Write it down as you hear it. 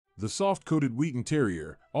The Soft Coated Wheaten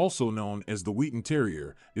Terrier, also known as the Wheaten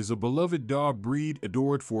Terrier, is a beloved dog breed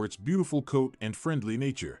adored for its beautiful coat and friendly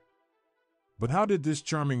nature. But how did this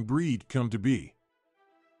charming breed come to be?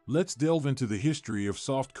 Let's delve into the history of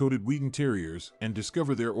Soft Coated Wheaten Terriers and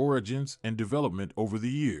discover their origins and development over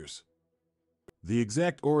the years. The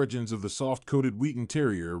exact origins of the Soft Coated Wheaten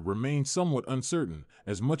Terrier remain somewhat uncertain,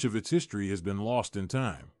 as much of its history has been lost in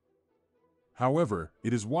time. However,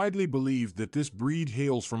 it is widely believed that this breed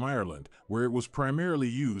hails from Ireland, where it was primarily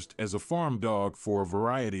used as a farm dog for a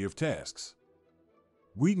variety of tasks.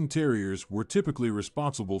 Wheaten Terriers were typically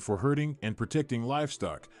responsible for herding and protecting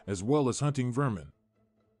livestock, as well as hunting vermin.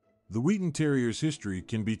 The Wheaten Terrier's history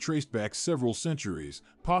can be traced back several centuries,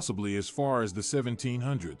 possibly as far as the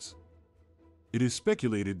 1700s. It is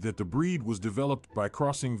speculated that the breed was developed by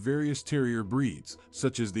crossing various terrier breeds,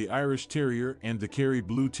 such as the Irish Terrier and the Kerry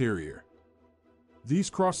Blue Terrier.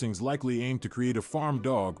 These crossings likely aimed to create a farm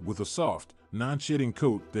dog with a soft, non-shedding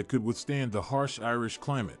coat that could withstand the harsh Irish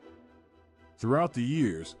climate. Throughout the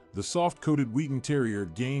years, the soft-coated Wheaten Terrier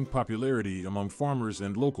gained popularity among farmers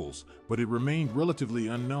and locals, but it remained relatively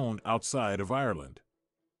unknown outside of Ireland.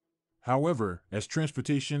 However, as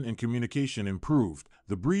transportation and communication improved,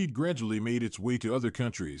 the breed gradually made its way to other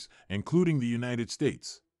countries, including the United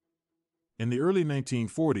States. In the early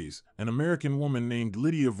 1940s, an American woman named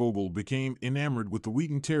Lydia Vogel became enamored with the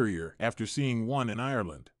Wheaten Terrier after seeing one in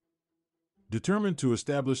Ireland. Determined to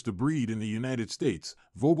establish the breed in the United States,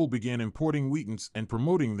 Vogel began importing Wheatens and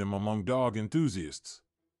promoting them among dog enthusiasts.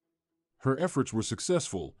 Her efforts were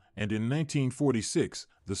successful, and in 1946,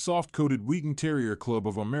 the Soft Coated Wheaten Terrier Club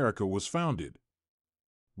of America was founded.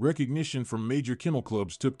 Recognition from major kennel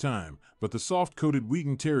clubs took time, but the soft-coated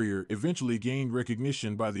Wheaten Terrier eventually gained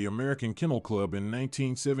recognition by the American Kennel Club in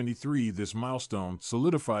 1973. This milestone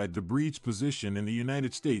solidified the breed's position in the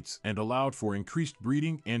United States and allowed for increased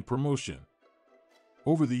breeding and promotion.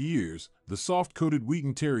 Over the years, the soft-coated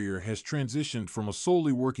Wheaten Terrier has transitioned from a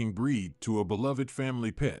solely working breed to a beloved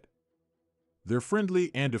family pet. Their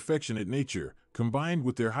friendly and affectionate nature, combined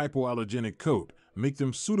with their hypoallergenic coat, make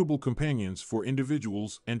them suitable companions for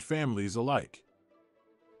individuals and families alike.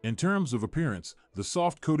 In terms of appearance, the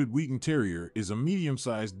soft-coated Wheaten Terrier is a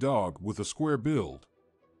medium-sized dog with a square build.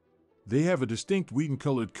 They have a distinct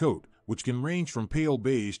wheaten-colored coat, which can range from pale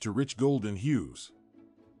beige to rich golden hues.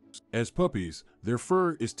 As puppies, their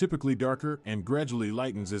fur is typically darker and gradually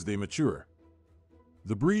lightens as they mature.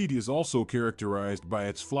 The breed is also characterized by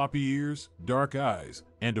its floppy ears, dark eyes,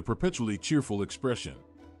 and a perpetually cheerful expression.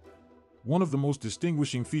 One of the most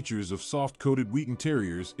distinguishing features of soft-coated Wheaten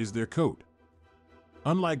Terriers is their coat.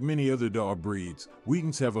 Unlike many other dog breeds,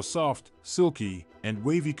 Wheatens have a soft, silky, and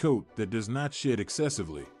wavy coat that does not shed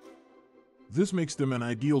excessively. This makes them an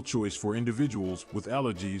ideal choice for individuals with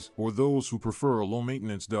allergies or those who prefer a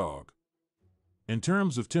low-maintenance dog. In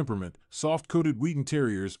terms of temperament, soft-coated Wheaten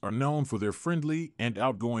Terriers are known for their friendly and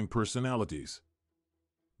outgoing personalities.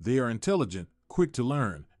 They are intelligent, quick to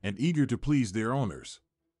learn, and eager to please their owners.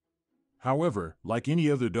 However, like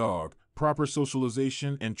any other dog, proper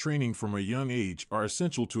socialization and training from a young age are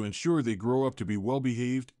essential to ensure they grow up to be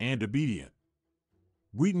well-behaved and obedient.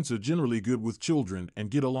 Wheatens are generally good with children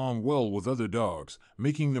and get along well with other dogs,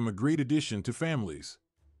 making them a great addition to families.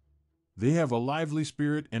 They have a lively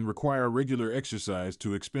spirit and require regular exercise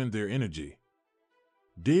to expend their energy.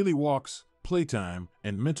 Daily walks, playtime,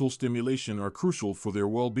 and mental stimulation are crucial for their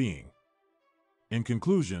well-being. In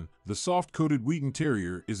conclusion, the soft-coated Wheaten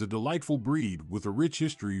Terrier is a delightful breed with a rich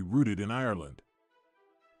history rooted in Ireland.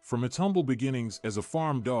 From its humble beginnings as a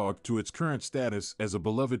farm dog to its current status as a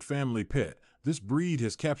beloved family pet, this breed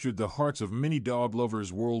has captured the hearts of many dog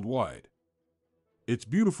lovers worldwide. Its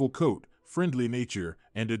beautiful coat, friendly nature,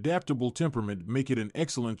 and adaptable temperament make it an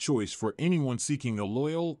excellent choice for anyone seeking a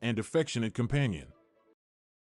loyal and affectionate companion.